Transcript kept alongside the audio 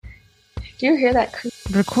Do you hear that?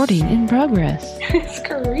 Recording in progress. It's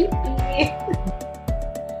creepy.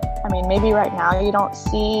 I mean, maybe right now you don't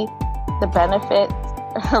see the benefit,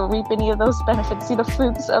 reap any of those benefits, see the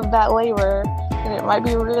fruits of that labor, and it might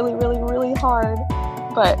be really, really, really hard,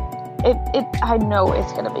 but I know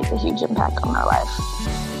it's going to make a huge impact on our life.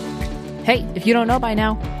 Hey, if you don't know by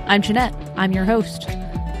now, I'm Jeanette. I'm your host.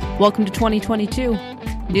 Welcome to 2022.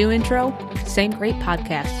 New intro, same great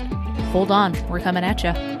podcast. Hold on, we're coming at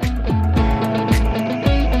you.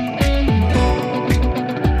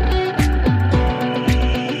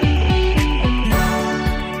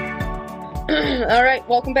 All right,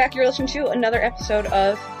 welcome back. You're listening to another episode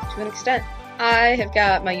of To an Extent. I have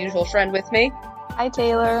got my usual friend with me. Hi,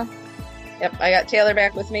 Taylor. Yep, I got Taylor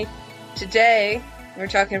back with me. Today, we're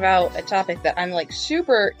talking about a topic that I'm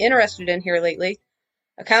super interested in here lately.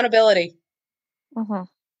 Accountability. Mm-hmm.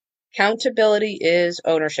 Accountability is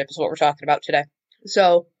ownership is what we're talking about today.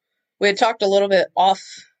 So we had talked a little bit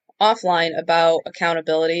offline about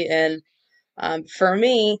accountability, and for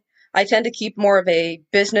me, I tend to keep more of a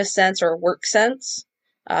business sense or work sense,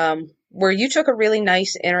 where you took a really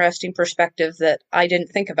nice, interesting perspective that I didn't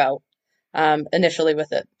think about initially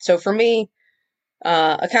with it. So for me,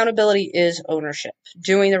 accountability is ownership,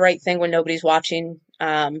 doing the right thing when nobody's watching.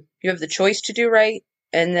 You have the choice to do right,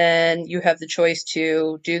 and then you have the choice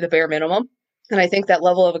to do the bare minimum. And I think that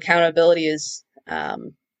level of accountability is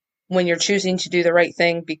when you're choosing to do the right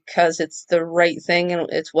thing because it's the right thing and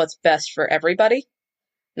it's what's best for everybody,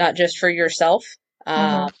 not just for yourself.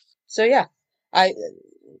 So yeah, I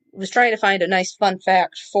was trying to find a nice fun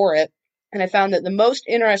fact for it, and I found that the most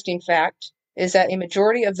interesting fact is that a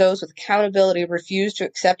majority of those with accountability refuse to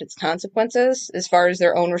accept its consequences as far as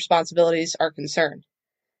their own responsibilities are concerned.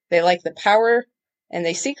 They like the power, and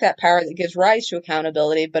they seek that power that gives rise to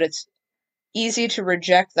accountability, but it's easy to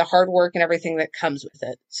reject the hard work and everything that comes with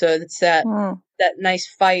it. So it's that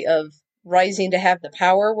nice fight of rising to have the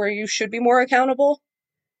power where you should be more accountable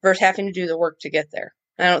versus having to do the work to get there.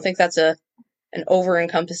 And I don't think that's an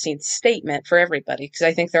over-encompassing statement for everybody, because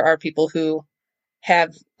I think there are people who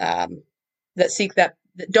have that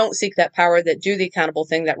don't seek that power, that do the accountable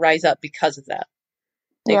thing, that rise up because of that.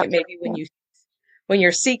 I think maybe when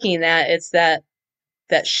you're seeking that, it's that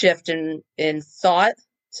shift in thought.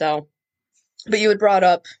 So, but you had brought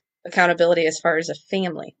up accountability as far as a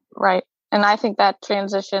family, right? And I think that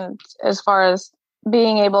transitions as far as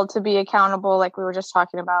being able to be accountable, like we were just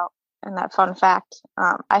talking about, and that fun fact.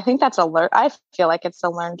 I think that's I feel like it's a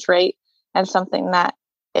learned trait, and something that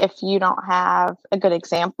if you don't have a good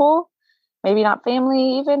example, maybe not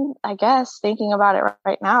family, even, I guess, thinking about it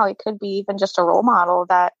right now, it could be even just a role model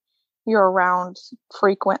that you're around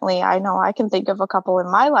frequently. I know I can think of a couple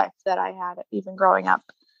in my life that I had even growing up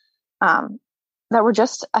that were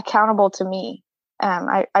just accountable to me.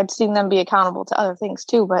 I'd seen them be accountable to other things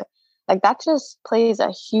too, but like that just plays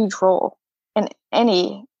a huge role in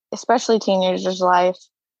any, especially teenagers' life.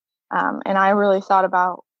 And I really thought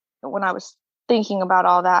about, when I was thinking about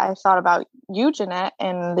all that, I thought about you, Jeanette,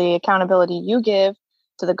 and the accountability you give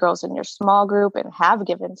to the girls in your small group and have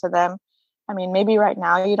given to them. I mean, maybe right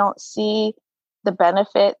now you don't see the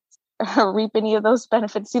benefits, reap any of those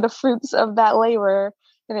benefits, see the fruits of that labor,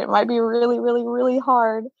 and it might be really, really, really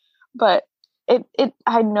hard, but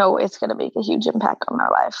I know it's going to make a huge impact on their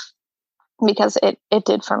life, because it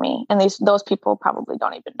did for me. And those people probably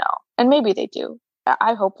don't even know. And maybe they do.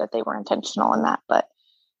 I hope that they were intentional in that, but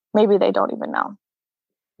maybe they don't even know.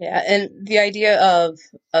 Yeah, and the idea of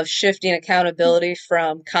shifting accountability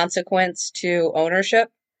from consequence to ownership,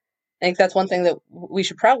 I think that's one thing that we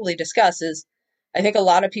should probably discuss. Is I think a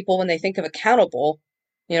lot of people, when they think of accountable,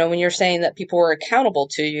 when you're saying that people were accountable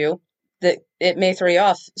to you, that it may throw you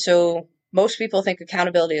off. So most people think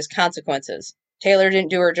accountability is consequences. Taylor didn't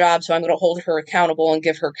do her job, so I'm going to hold her accountable and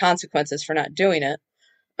give her consequences for not doing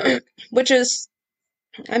it, which is,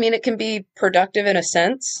 I mean, it can be productive in a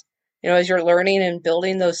sense, as you're learning and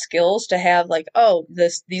building those skills to have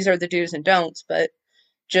these are the do's and don'ts, but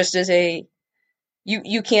just as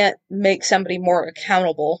you can't make somebody more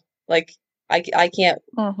accountable. Like I can't,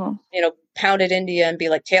 pound it into you and be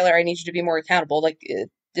like, Taylor, I need you to be more accountable. Like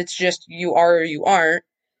it's just, you are or you aren't,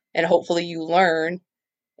 and hopefully you learn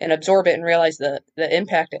and absorb it and realize the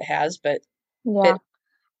impact it has. But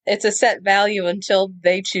it's a set value until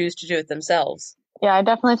they choose to do it themselves. Yeah, I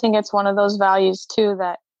definitely think it's one of those values too,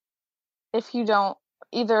 that if you don't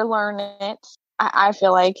either learn it, I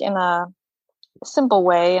feel like in a simple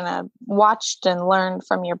way, in a watched and learned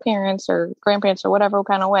from your parents or grandparents or whatever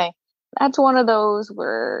kind of way, that's one of those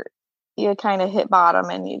where you kind of hit bottom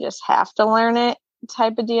and you just have to learn it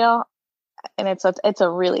type of deal. And it's a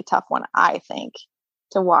really tough one, I think,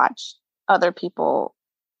 to watch other people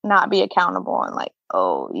not be accountable and like,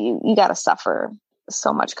 oh, you got to suffer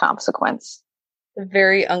so much consequence.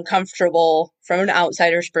 Very uncomfortable from an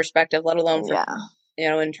outsider's perspective, let alone from,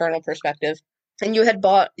 internal perspective. And you had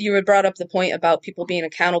brought up the point about people being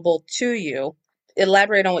accountable to you.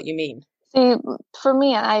 Elaborate on what you mean. See, for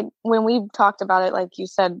me, when we talked about it, like you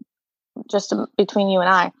said, just between you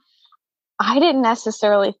and I didn't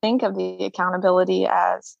necessarily think of the accountability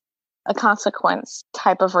as a consequence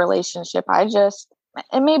type of relationship.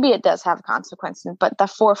 And maybe it does have consequences, but the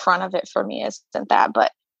forefront of it for me isn't that.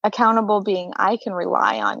 But accountable being, I can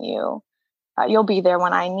rely on you. You'll be there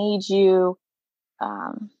when I need you.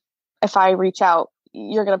 If I reach out,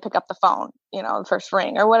 you're going to pick up the phone, the first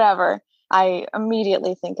ring or whatever. I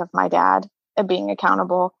immediately think of my dad being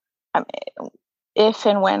accountable. If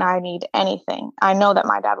and when I need anything, I know that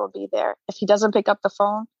my dad will be there. If he doesn't pick up the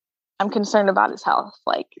phone, I'm concerned about his health.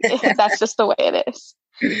 Like that's just the way it is.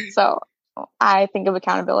 So I think of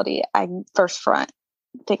accountability. I first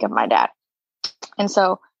think of my dad. And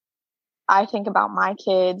so I think about my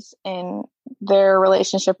kids and their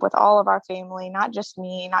relationship with all of our family, not just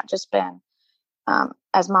me, not just Ben,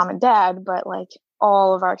 as mom and dad, but like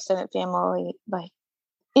all of our extended family. Like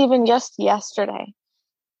even just yesterday,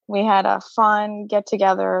 we had a fun get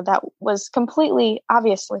together that was completely,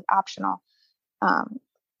 obviously optional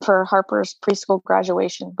for Harper's preschool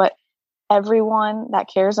graduation. But everyone that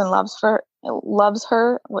cares and loves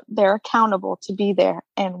her, they're accountable to be there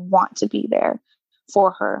and want to be there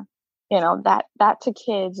for her. That to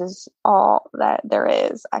kids is all that there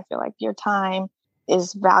is. I feel like your time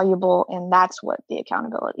is valuable, and that's what the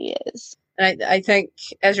accountability is. And I think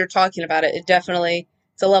as you're talking about it,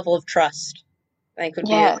 it's a level of trust. I think would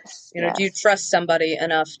be yes. Do you trust somebody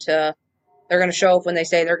enough they're going to show up when they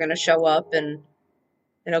say they're going to show up, and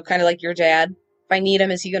kind of like your dad, if I need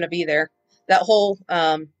him, is he going to be there? That whole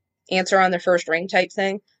answer on the first ring type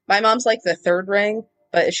thing. My mom's like the third ring,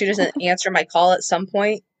 but if she doesn't answer my call at some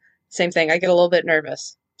point, same thing. I get a little bit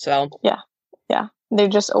nervous. So yeah, they're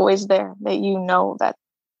just always there. That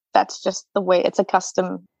that's just the way. It's a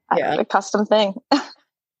custom thing.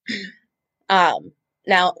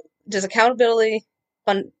 Now, does accountability?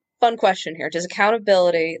 Fun question here. Does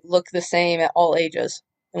accountability look the same at all ages?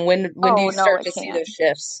 And when do you start to see those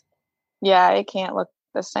shifts? Yeah, it can't look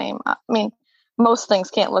the same. I mean, most things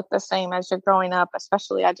can't look the same as you're growing up,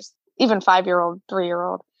 especially even 5-year-old,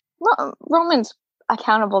 3-year-old. Roman's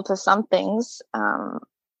accountable to some things,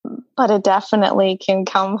 but it definitely can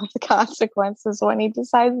come with consequences when he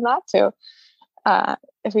decides not to.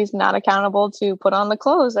 If he's not accountable to put on the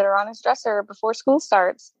clothes that are on his dresser before school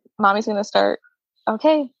starts, mommy's going to start,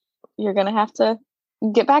 okay, you're going to have to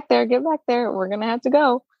get back there. We're going to have to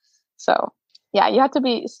go. So yeah, you have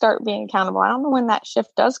to start being accountable. I don't know when that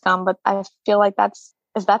shift does come, but I feel like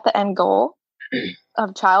is that the end goal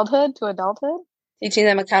of childhood to adulthood? Teaching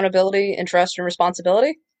them accountability and trust and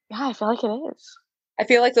responsibility? Yeah, I feel like it is. I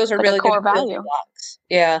feel like those are really good building blocks.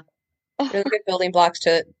 Yeah. Really good building blocks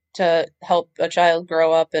to help a child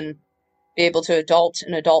grow up and be able to adult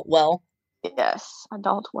well. Yes,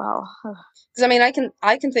 adult well. Because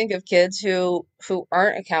I can think of kids who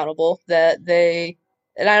aren't accountable, and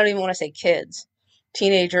I don't even want to say kids,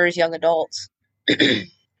 teenagers, young adults,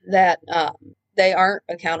 that they aren't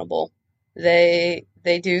accountable. They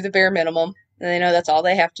do the bare minimum, and they know that's all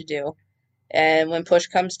they have to do. And when push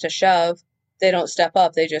comes to shove, they don't step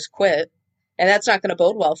up; they just quit, and that's not going to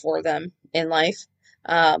bode well for them in life.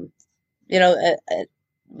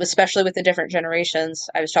 Especially with the different generations.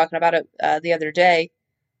 I was talking about it the other day.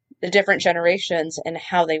 The different generations and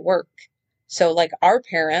how they work. So like our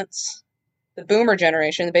parents, the boomer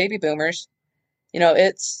generation, the baby boomers,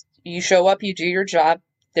 it's you show up, you do your job.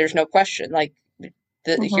 There's no question. Like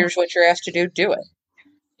here's what you're asked to do it.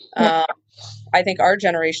 Yeah. I think our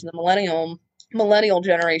generation, the millennial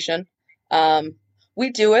generation,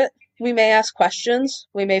 we do it. We may ask questions.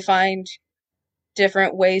 We may find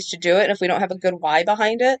different ways to do it. And if we don't have a good why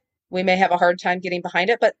behind it, we may have a hard time getting behind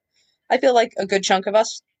it. But I feel like a good chunk of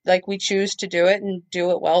us, like we choose to do it and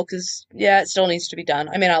do it well because, it still needs to be done.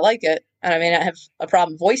 I may not like it, and I may not have a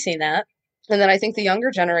problem voicing that. And then I think the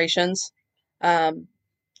younger generations,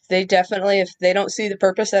 they definitely, if they don't see the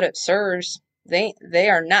purpose that it serves, they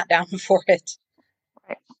are not down for it.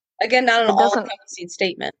 Right. Again, not an all-encompassing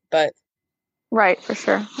statement, but. Right, for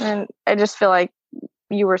sure. And I just feel like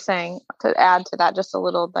you were saying, to add to that just a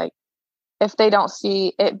little, like, if they don't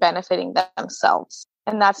see it benefiting themselves.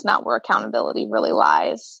 And that's not where accountability really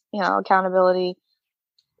lies. Accountability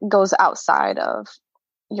goes outside of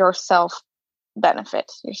your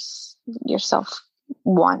self-benefit, your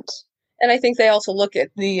self-want. And I think they also look at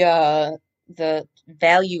the the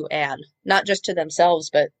value add, not just to themselves,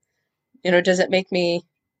 but, does it make me,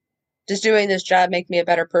 does doing this job make me a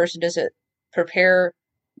better person? Does it prepare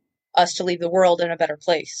us to leave the world in a better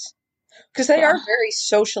place? Because they Yeah. are very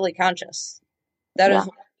socially conscious. That Yeah. is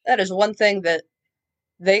that is one thing that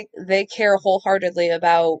they care wholeheartedly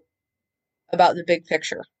about the big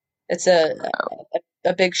picture. It's a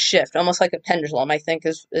big shift, almost like a pendulum, I think,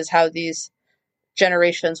 is how these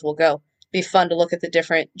generations will go. Be fun to look at the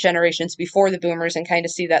different generations before the boomers and kind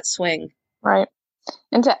of see that swing. Right.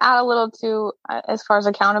 And to add a little to, as far as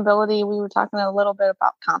accountability, we were talking a little bit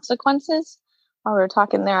about consequences. While we were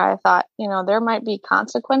talking there, I thought, there might be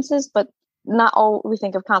consequences, but not all we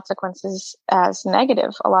think of consequences as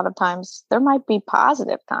negative. A lot of times there might be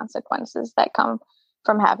positive consequences that come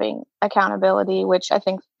from having accountability, which I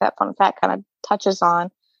think that fun fact kind of touches on.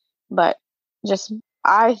 But just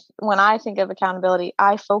when I think of accountability,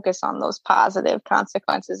 I focus on those positive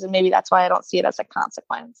consequences. And maybe that's why I don't see it as a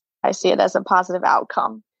consequence. I see it as a positive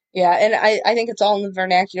outcome. Yeah, and I think it's all in the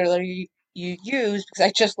vernacular you use, because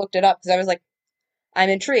I just looked it up because I was like, I'm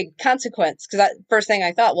intrigued. Consequence. Because first thing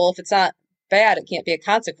I thought, well, if it's not bad, it can't be a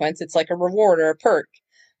consequence. It's like a reward or a perk.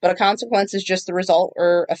 But a consequence is just the result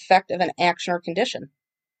or effect of an action or condition.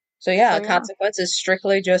 So yeah, a consequence is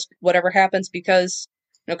strictly just whatever happens because,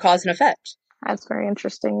 cause and effect. That's very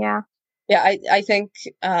interesting. Yeah. Yeah, I think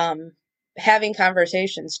having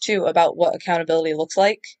conversations too about what accountability looks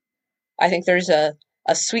like. I think there's a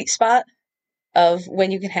sweet spot of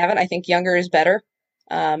when you can have it. I think younger is better,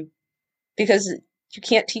 because you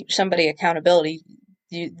can't teach somebody accountability.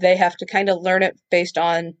 They have to kind of learn it based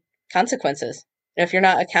on consequences. And if you're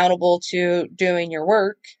not accountable to doing your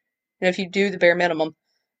work, and if you do the bare minimum,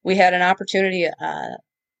 we had an opportunity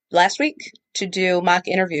last week to do mock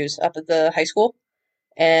interviews up at the high school,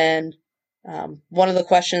 and one of the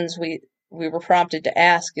questions we were prompted to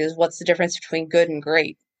ask is, what's the difference between good and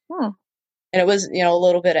great? And it was, a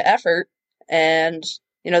little bit of effort, and,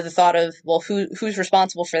 the thought of, well, who's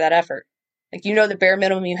responsible for that effort? Like, the bare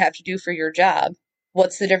minimum you have to do for your job.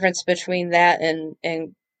 What's the difference between that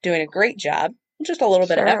and doing a great job? Just a little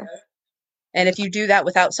bit of effort. And if you do that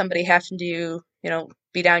without somebody having to,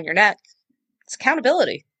 be down your neck, it's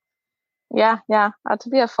accountability. Yeah, yeah. To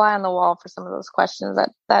be a fly on the wall for some of those questions,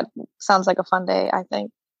 that sounds like a fun day, I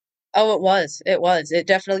think. Oh, it was. It was. It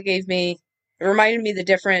definitely it reminded me the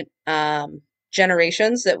different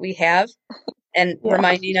generations that we have, and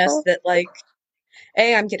reminding us that, like,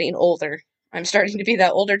 I'm getting older. I'm starting to be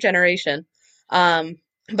that older generation.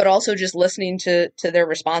 But also just listening to their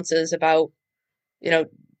responses about,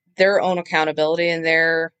 their own accountability and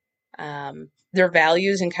their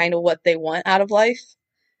values and kind of what they want out of life.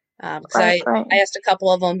 Because I asked a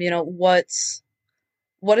couple of them, what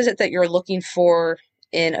is it that you're looking for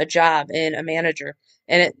in a job, in a manager?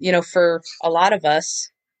 And it, for a lot of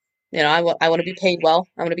us, I want to be paid well.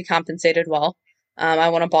 I want to be compensated well. I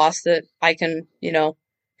want a boss that I can,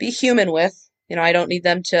 be human with. I don't need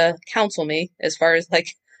them to counsel me as far as, like,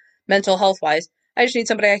 mental health wise. I just need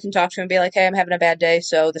somebody I can talk to and be like, hey, I'm having a bad day,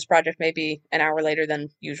 so this project may be an hour later than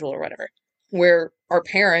usual or whatever. Where our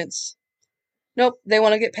parents, nope, they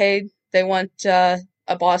want to get paid. They want a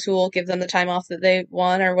boss who will give them the time off that they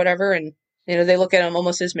want or whatever. And, they look at them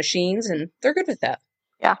almost as machines, and they're good with that.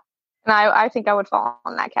 Yeah. And I think I would fall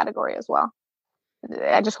in that category as well.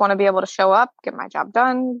 I just want to be able to show up, get my job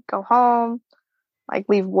done, go home, like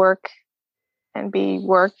leave work and be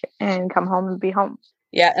work, and come home and be home.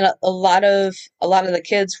 Yeah, and a lot of the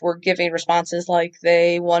kids were giving responses like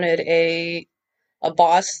they wanted a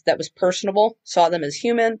boss that was personable, saw them as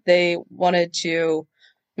human. They wanted to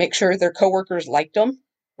make sure their coworkers liked them.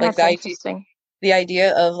 Like, the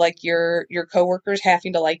idea of, like, your coworkers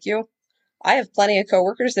having to like you. I have plenty of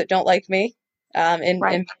coworkers that don't like me,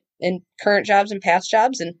 in current jobs and past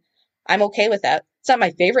jobs, and I'm okay with that. It's not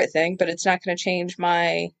my favorite thing, but it's not going to change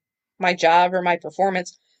my job or my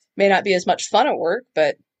performance. May not be as much fun at work,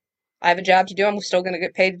 but I have a job to do. I'm still going to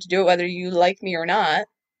get paid to do it whether you like me or not.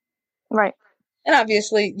 Right. And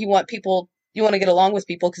obviously you want to get along with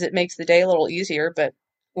people because it makes the day a little easier, but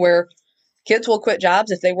where kids will quit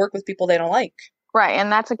jobs if they work with people they don't like. Right.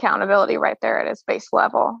 And that's accountability right there at its base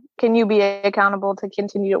level. Can you be accountable to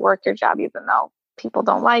continue to work your job even though people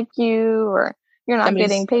don't like you, or you're not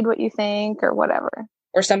getting paid what you think, or whatever?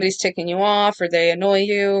 Or somebody's ticking you off, or they annoy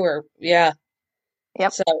you, or yeah.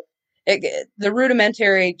 Yep. So the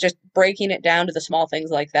rudimentary, just breaking it down to the small things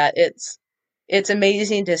like that, it's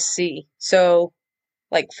amazing to see. So,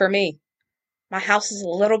 like, for me, my house is a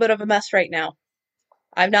little bit of a mess right now.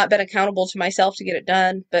 I've not been accountable to myself to get it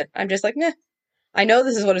done, but I'm just like, nah, I know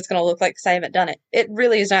this is what it's going to look like because I haven't done it. It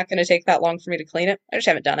really is not going to take that long for me to clean it. I just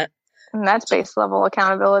haven't done it. And that's base level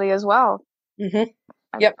accountability as well.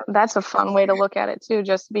 Yep. That's a fun way to look at it too.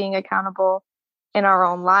 Just being accountable in our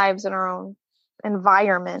own lives, in our own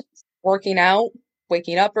environment. Working out,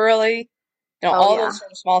 waking up early, all those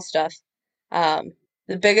sort of small stuff.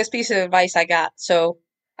 The biggest piece of advice I got, so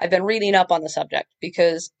I've been reading up on the subject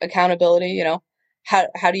because accountability,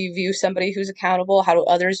 how do you view somebody who's accountable? How do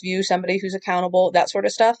others view somebody who's accountable? That sort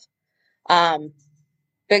of stuff.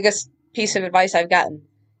 Biggest piece of advice I've gotten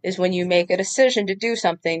is when you make a decision to do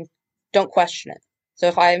something, don't question it. So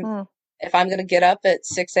if I'm going to get up at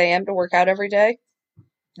 6 a.m. to work out every day,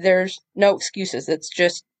 there's no excuses. It's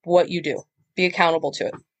just what you do. Be accountable to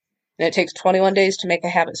it. And it takes 21 days to make a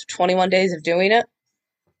habit. So 21 days of doing it,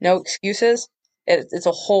 no excuses. It's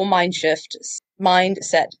a whole mindset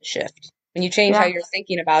shift. When you change how you're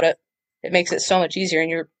thinking about it, it makes it so much easier.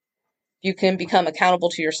 And you can become accountable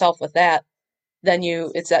to yourself with that. Then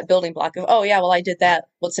it's that building block of, oh yeah, well I did that.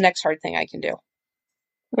 What's the next hard thing I can do?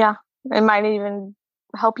 Yeah. It might even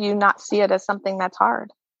help you not see it as something that's hard.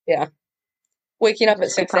 Yeah. Waking up at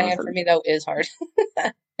 6 a.m. for me though is hard.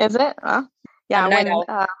 Is it? Yeah.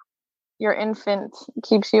 When your infant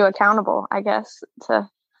keeps you accountable, I guess, to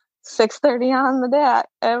 6:30 on the dot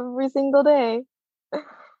every single day.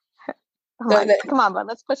 Come on, bud,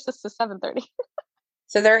 let's push this to 7:30.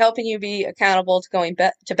 So they're helping you be accountable to going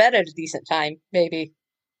to bed at a decent time, maybe.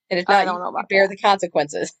 And if not, I don't know about bear the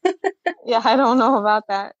consequences. Yeah, I don't know about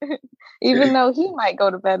that. Even though he might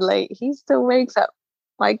go to bed late, he still wakes up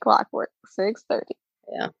like clockwork, 6:30.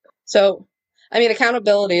 Yeah. So, I mean,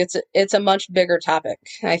 accountability, it's a much bigger topic,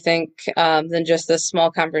 I think, than just this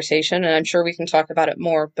small conversation. And I'm sure we can talk about it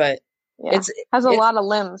more, but it has a lot of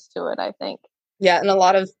limbs to it, I think. Yeah, and a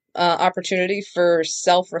lot of opportunity for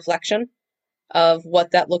self-reflection of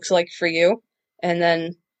what that looks like for you. And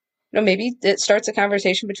then, maybe it starts a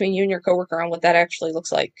conversation between you and your coworker on what that actually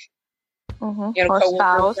looks like. Or coworker,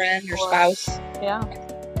 spouse, friend, your spouse. Yeah.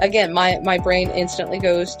 Again, my brain instantly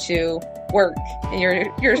goes to work, and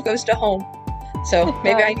yours goes to home. So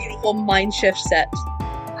maybe I need a whole mind shift set.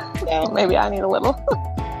 So. Maybe I need a little.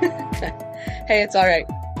 Hey, it's all right.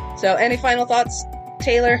 So any final thoughts,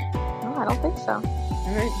 Taylor? No, I don't think so.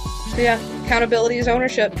 All right. So yeah, accountability is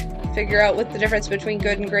ownership. Figure out what the difference between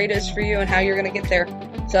good and great is for you and how you're going to get there.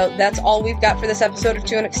 So that's all we've got for this episode of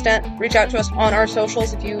To an Extent. Reach out to us on our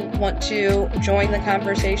socials if you want to join the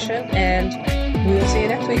conversation, and we will see you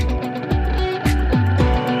next week.